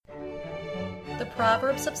The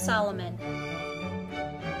Proverbs of Solomon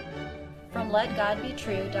from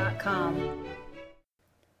LetGodBetrue.com.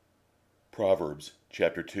 Proverbs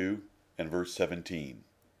chapter 2 and verse 17.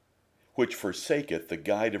 Which forsaketh the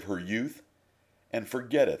guide of her youth, and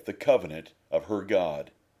forgetteth the covenant of her God.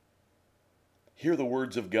 Hear the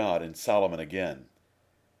words of God in Solomon again.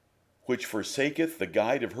 Which forsaketh the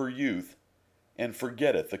guide of her youth, and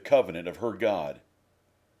forgetteth the covenant of her God.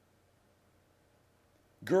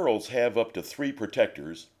 Girls have up to 3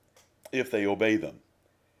 protectors if they obey them.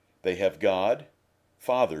 They have God,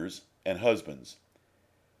 fathers, and husbands.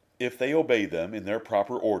 If they obey them in their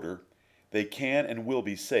proper order, they can and will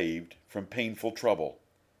be saved from painful trouble.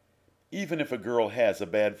 Even if a girl has a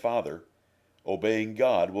bad father, obeying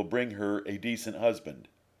God will bring her a decent husband.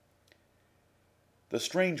 The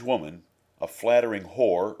strange woman, a flattering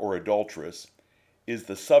whore or adulteress, is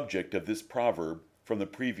the subject of this proverb from the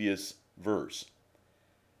previous verse.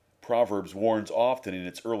 Proverbs warns often in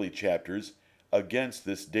its early chapters against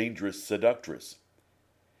this dangerous seductress.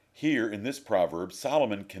 Here in this proverb,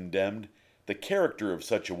 Solomon condemned the character of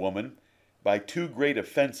such a woman by 2 great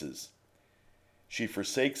offenses. She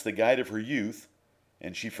forsakes the guide of her youth,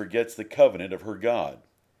 and she forgets the covenant of her God.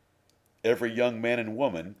 Every young man and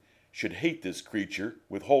woman should hate this creature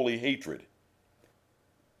with holy hatred.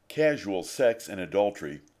 Casual sex and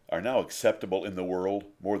adultery are now acceptable in the world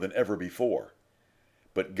more than ever before,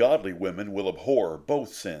 but godly women will abhor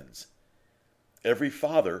both sins. Every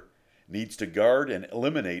father needs to guard and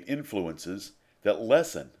eliminate influences that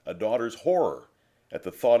lessen a daughter's horror at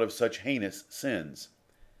the thought of such heinous sins.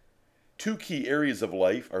 2 key areas of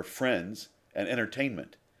life are friends and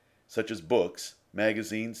entertainment, such as books,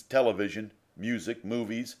 magazines, television, music,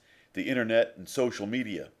 movies, the internet, and social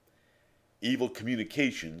media. Evil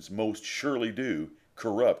communications most surely do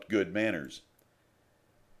corrupt good manners.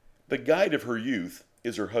 The guide of her youth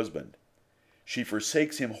is her husband. She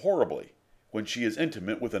forsakes him horribly when she is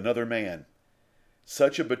intimate with another man.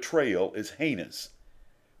 Such a betrayal is heinous,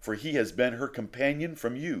 for he has been her companion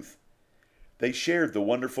from youth. They shared the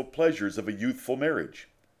wonderful pleasures of a youthful marriage.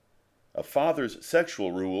 A father's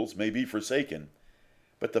sexual rules may be forsaken,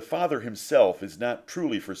 but the father himself is not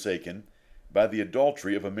truly forsaken by the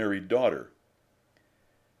adultery of a married daughter.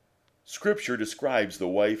 Scripture describes the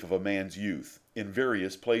wife of a man's youth in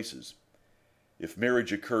various places. If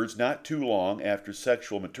marriage occurs not too long after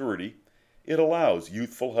sexual maturity, it allows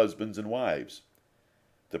youthful husbands and wives.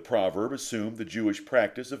 The proverb assumed the Jewish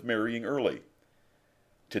practice of marrying early.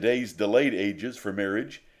 Today's delayed ages for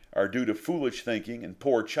marriage are due to foolish thinking and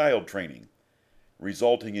poor child training,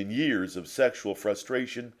 resulting in years of sexual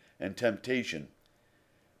frustration and temptation.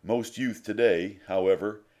 Most youth today,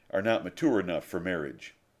 however, are not mature enough for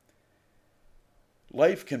marriage.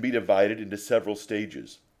 Life can be divided into several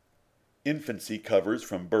stages. Infancy covers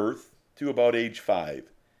from birth to about age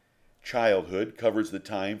 5. Childhood covers the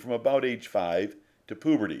time from about age 5 to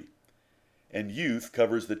puberty. And youth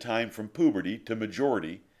covers the time from puberty to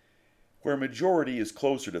majority, where majority is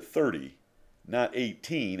closer to 30, not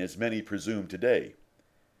 18 as many presume today.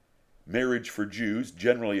 Marriage for Jews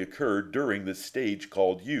generally occurred during this stage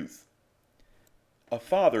called youth. A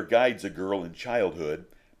father guides a girl in childhood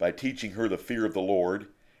by teaching her the fear of the Lord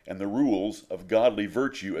and the rules of godly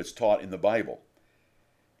virtue as taught in the Bible.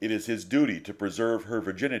 It is his duty to preserve her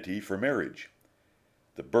virginity for marriage.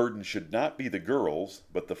 The burden should not be the girl's,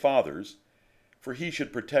 but the father's, for he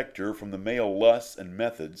should protect her from the male lusts and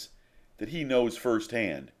methods that he knows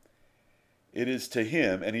firsthand. It is to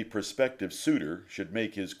him any prospective suitor should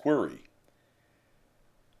make his query.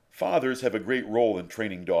 Fathers have a great role in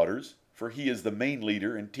training daughters, for he is the main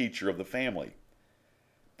leader and teacher of the family.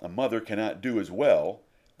 A mother cannot do as well,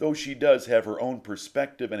 though she does have her own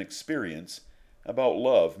perspective and experience about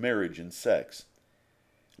love, marriage, and sex.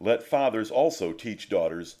 Let fathers also teach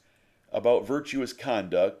daughters about virtuous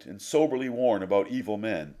conduct and soberly warn about evil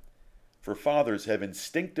men, for fathers have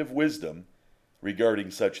instinctive wisdom regarding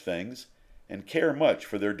such things and care much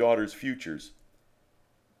for their daughters' futures.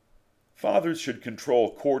 Fathers should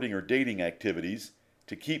control courting or dating activities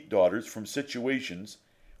to keep daughters from situations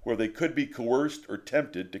where they could be coerced or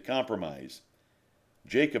tempted to compromise.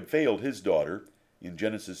 Jacob failed his daughter in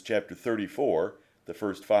Genesis chapter 34, the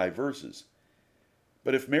first 5 verses.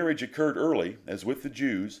 But if marriage occurred early, as with the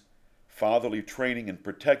Jews, fatherly training and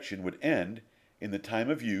protection would end in the time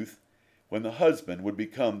of youth, when the husband would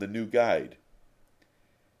become the new guide.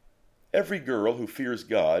 Every girl who fears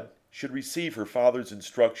God should receive her father's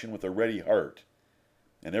instruction with a ready heart,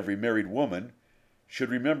 and every married woman should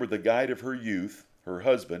remember the guide of her youth, her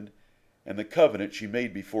husband, and the covenant she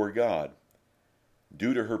made before God.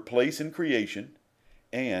 Due to her place in creation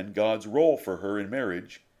and God's role for her in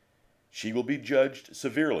marriage, She will be judged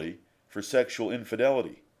severely for sexual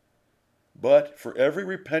infidelity. But for every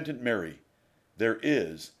repentant Mary, there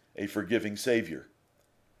is a forgiving Savior.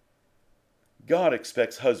 God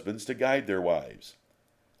expects husbands to guide their wives.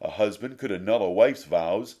 A husband could annul a wife's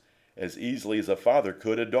vows as easily as a father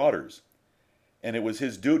could a daughter's, and it was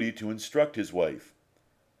his duty to instruct his wife.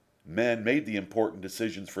 Men made the important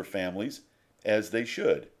decisions for families, as they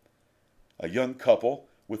should. A young couple,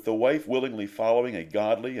 with the wife willingly following a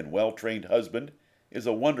godly and well-trained husband, is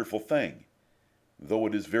a wonderful thing, though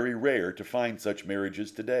it is very rare to find such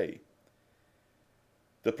marriages today.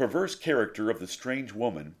 The perverse character of the strange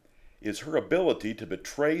woman is her ability to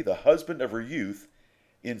betray the husband of her youth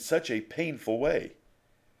in such a painful way.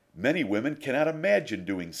 Many women cannot imagine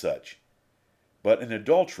doing such, but an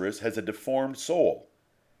adulteress has a deformed soul,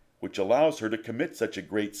 which allows her to commit such a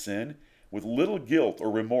great sin with little guilt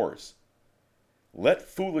or remorse. Let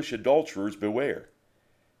foolish adulterers beware.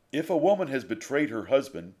 If a woman has betrayed her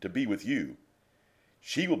husband to be with you,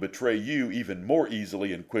 she will betray you even more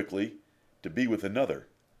easily and quickly to be with another.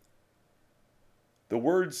 The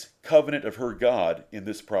words covenant of her God in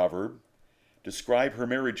this proverb describe her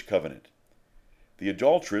marriage covenant. The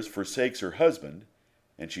adulteress forsakes her husband,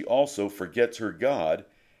 and she also forgets her God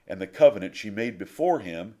and the covenant she made before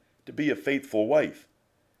him to be a faithful wife.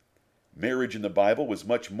 Marriage in the Bible was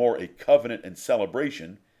much more a covenant and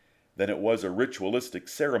celebration than it was a ritualistic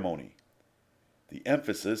ceremony. The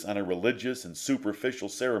emphasis on a religious and superficial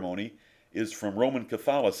ceremony is from Roman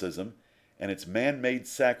Catholicism and its man-made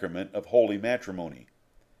sacrament of holy matrimony.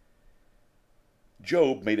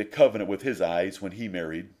 Job made a covenant with his eyes when he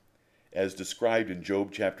married, as described in Job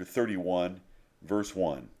chapter 31, verse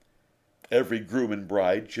 1. Every groom and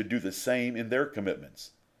bride should do the same in their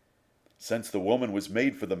commitments. Since the woman was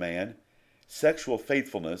made for the man, sexual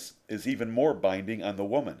faithfulness is even more binding on the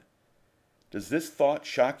woman. Does this thought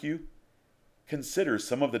shock you? Consider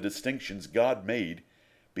some of the distinctions God made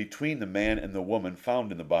between the man and the woman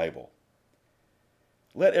found in the Bible.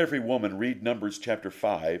 Let every woman read Numbers chapter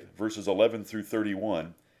 5, verses 11 through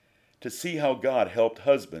 31, to see how God helped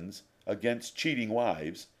husbands against cheating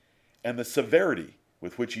wives and the severity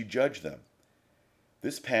with which he judged them.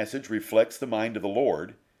 This passage reflects the mind of the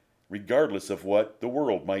Lord, regardless of what the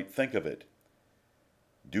world might think of it.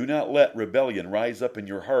 Do not let rebellion rise up in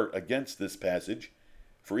your heart against this passage,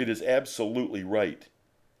 for it is absolutely right.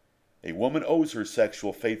 A woman owes her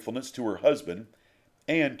sexual faithfulness to her husband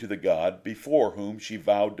and to the God before whom she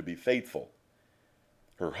vowed to be faithful.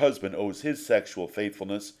 Her husband owes his sexual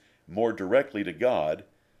faithfulness more directly to God,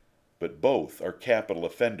 but both are capital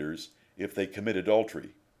offenders if they commit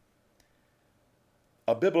adultery.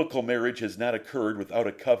 A biblical marriage has not occurred without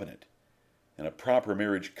a covenant, and a proper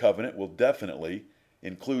marriage covenant will definitely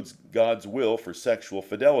include God's will for sexual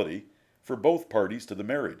fidelity for both parties to the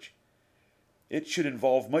marriage. It should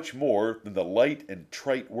involve much more than the light and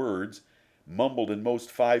trite words mumbled in most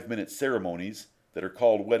 5-minute ceremonies that are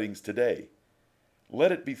called weddings today.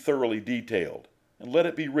 Let it be thoroughly detailed, and let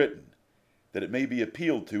it be written, that it may be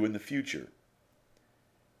appealed to in the future.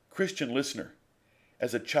 Christian listener,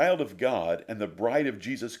 as a child of God and the bride of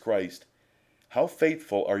Jesus Christ, how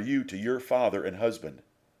faithful are you to your father and husband?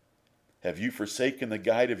 Have you forsaken the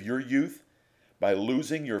guide of your youth by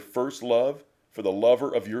losing your first love for the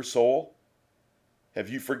lover of your soul? Have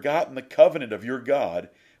you forgotten the covenant of your God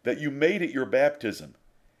that you made at your baptism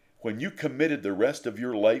when you committed the rest of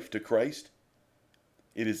your life to Christ?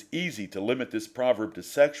 It is easy to limit this proverb to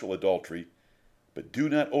sexual adultery, but do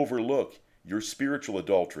not overlook your spiritual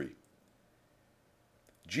adultery.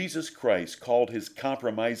 Jesus Christ called his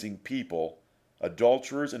compromising people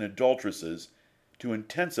adulterers and adulteresses to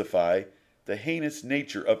intensify the heinous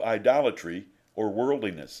nature of idolatry or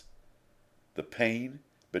worldliness. The pain,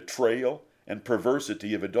 betrayal, and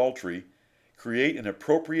perversity of adultery create an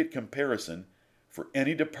appropriate comparison for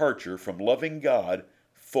any departure from loving God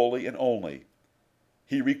fully and only.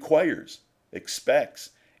 He requires,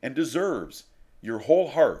 expects, and deserves your whole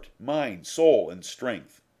heart, mind, soul, and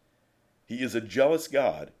strength. He is a jealous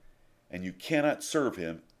God, and you cannot serve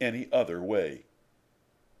him any other way.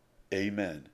 Amen.